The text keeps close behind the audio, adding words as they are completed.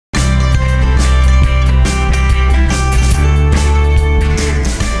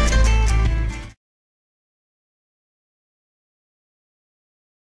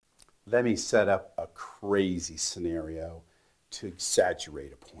Let me set up a crazy scenario to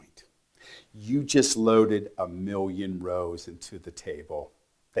exaggerate a point. You just loaded 1,000,000 rows into the table.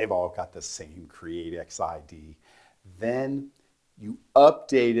 They've all got the same create ID. Then you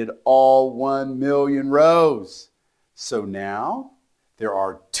updated all 1,000,000 rows. So now there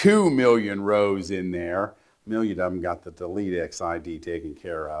are 2,000,000 rows in there. 1,000,000 of them got the delete XID taken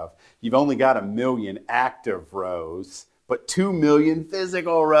care of. You've only got 1,000,000 active rows, but 2,000,000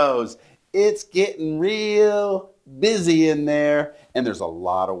 physical rows. It's getting real busy in there, and there's a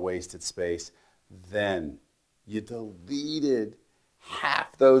lot of wasted space. Then you deleted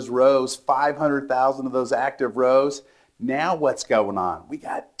half those rows, 500,000 of those active rows. Now what's going on? We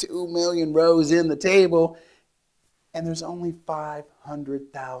got 2,000,000 rows in the table, and there's only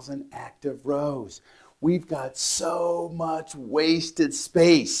 500,000 active rows. We've got so much wasted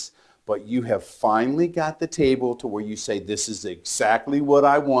space, but you have finally got the table to where you say, this is exactly what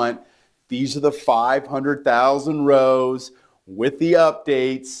I want. These are the 500,000 rows with the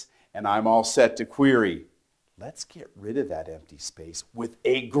updates, and I'm all set to query. Let's get rid of that empty space with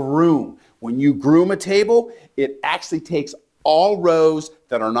a groom. When you groom a table, it actually takes all rows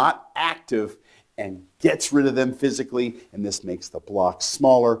that are not active and gets rid of them physically, and this makes the blocks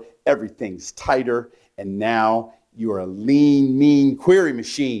smaller, everything's tighter, and now you're a lean, mean query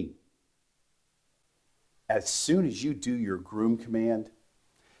machine. As soon as you do your GROOM command,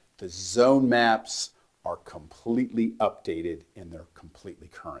 the zone maps are completely updated and they're completely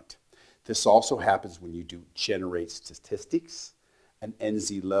current. This also happens when you do generate statistics, an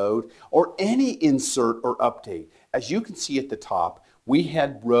NZ load, or any insert or update. As you can see at the top, we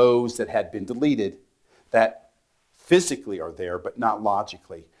had rows that had been deleted that physically are there but not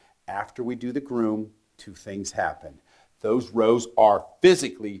logically. After we do the GROOM, two things happen. Those rows are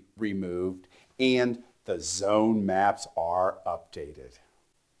physically removed and the zone maps are updated.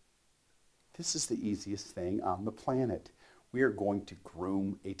 This is the easiest thing on the planet. We are going to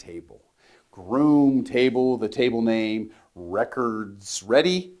groom a table. GROOM table, the table name, records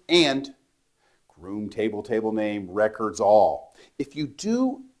ready, and GROOM table, table name, records all. If you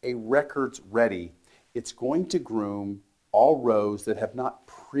do a records ready, it's going to groom all rows that have not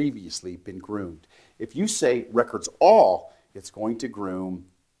previously been groomed. If you say records all, it's going to groom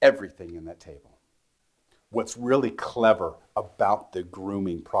everything in that table. What's really clever about the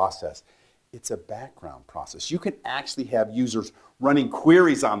grooming process, it's a background process. You can actually have users running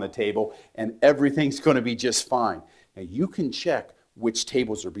queries on the table and everything's going to be just fine. Now you can check which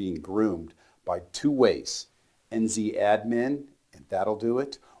tables are being groomed by two ways. NZ admin, and that'll do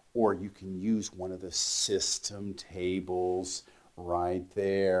it, or you can use one of the system tables right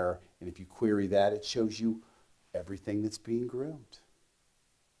there. And if you query that, it shows you everything that's being groomed.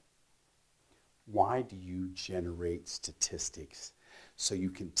 Why do you generate statistics? So you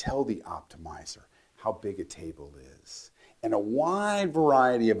can tell the optimizer how big a table is and a wide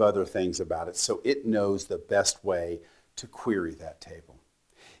variety of other things about it so it knows the best way to query that table.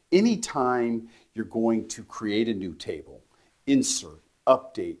 Anytime you're going to create a new table, insert,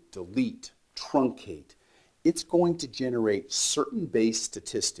 update, delete, truncate, it's going to generate certain base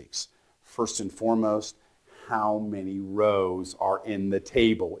statistics. First and foremost, how many rows are in the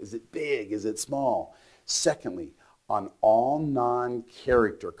table? Is it big? Is it small? Secondly, on all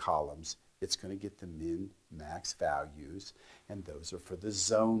non-character columns, it's going to get the min, max values, and those are for the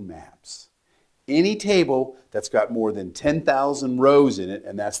zone maps. Any table that's got more than 10,000 rows in it,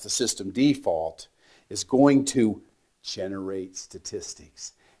 and that's the system default, is going to generate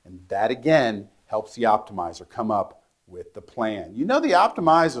statistics. And that, again, helps the optimizer come up with the plan. You know the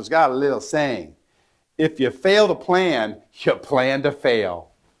optimizer's got a little saying, if you fail to plan, you plan to fail.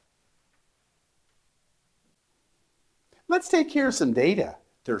 Let's take care of some data.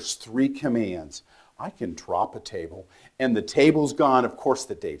 There's 3 commands. I can drop a table, and the table's gone. Of course,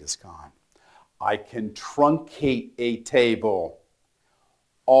 the data's gone. I can truncate a table.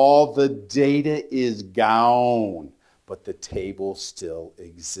 All the data is gone, but the table still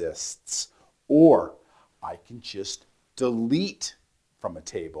exists. Or I can just delete from a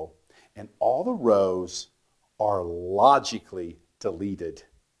table, and all the rows are logically deleted,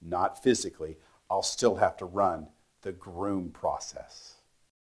 not physically. I'll still have to run the GROOM process.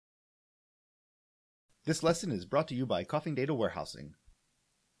 This lesson is brought to you by Coffing Data Warehousing.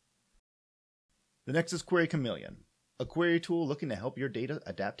 The next is Query Chameleon, a query tool looking to help your data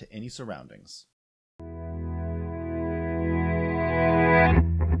adapt to any surroundings.